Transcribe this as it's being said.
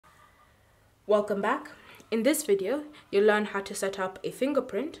Welcome back. In this video, you'll learn how to set up a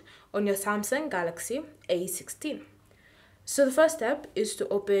fingerprint on your Samsung Galaxy A16. So the first step is to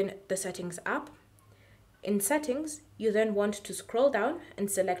open the Settings app. In Settings, you then want to scroll down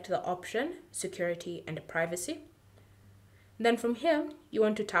and select the option Security and Privacy. Then from here, you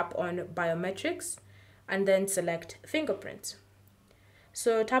want to tap on Biometrics and then select Fingerprints.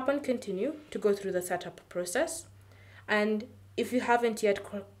 So tap on Continue to go through the setup process. And if you haven't yet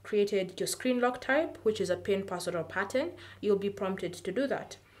created your screen lock type, which is a PIN, password, or pattern, you'll be prompted to do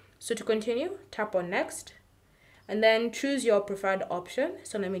that. So to continue, tap on Next, and then choose your preferred option.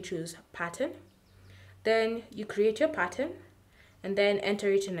 So let me choose Pattern. Then you create your pattern, and then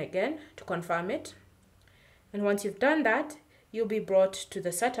enter it in again to confirm it. And once you've done that, you'll be brought to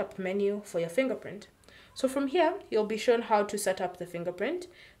the Setup menu for your fingerprint. So from here, you'll be shown how to set up the fingerprint.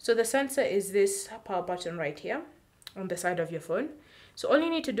 So the sensor is this power button right here on the side of your phone. So all you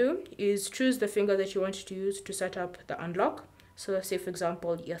need to do is choose the finger that you want to use to set up the unlock. So say for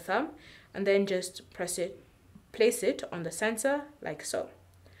example your thumb, and then just place it on the sensor like so.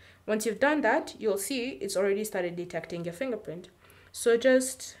 Once you've done that, you'll see it's already started detecting your fingerprint. So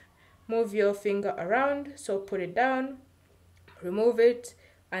just move your finger around, so put it down, remove it,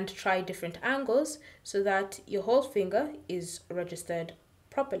 and try different angles so that your whole finger is registered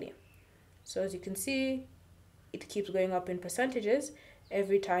properly. So as you can see, it keeps going up in percentages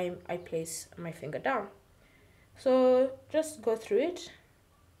every time I place my finger down. So just go through it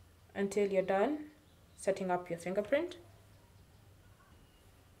until you're done setting up your fingerprint.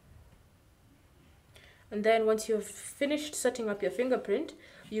 And then once you've finished setting up your fingerprint,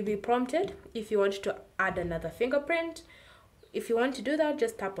 you'll be prompted if you want to add another fingerprint. If you want to do that,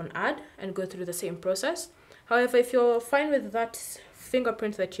 just tap on Add and go through the same process. However, if you're fine with that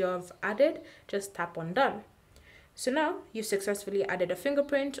fingerprint that you have added, just tap on Done. So now you've successfully added a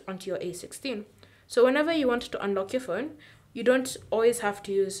fingerprint onto your A16. So whenever you want to unlock your phone, you don't always have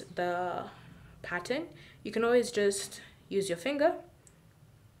to use the pattern. You can always just use your finger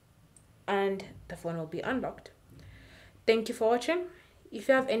and the phone will be unlocked. Thank you for watching. If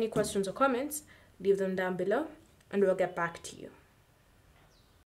you have any questions or comments, leave them down below and we'll get back to you.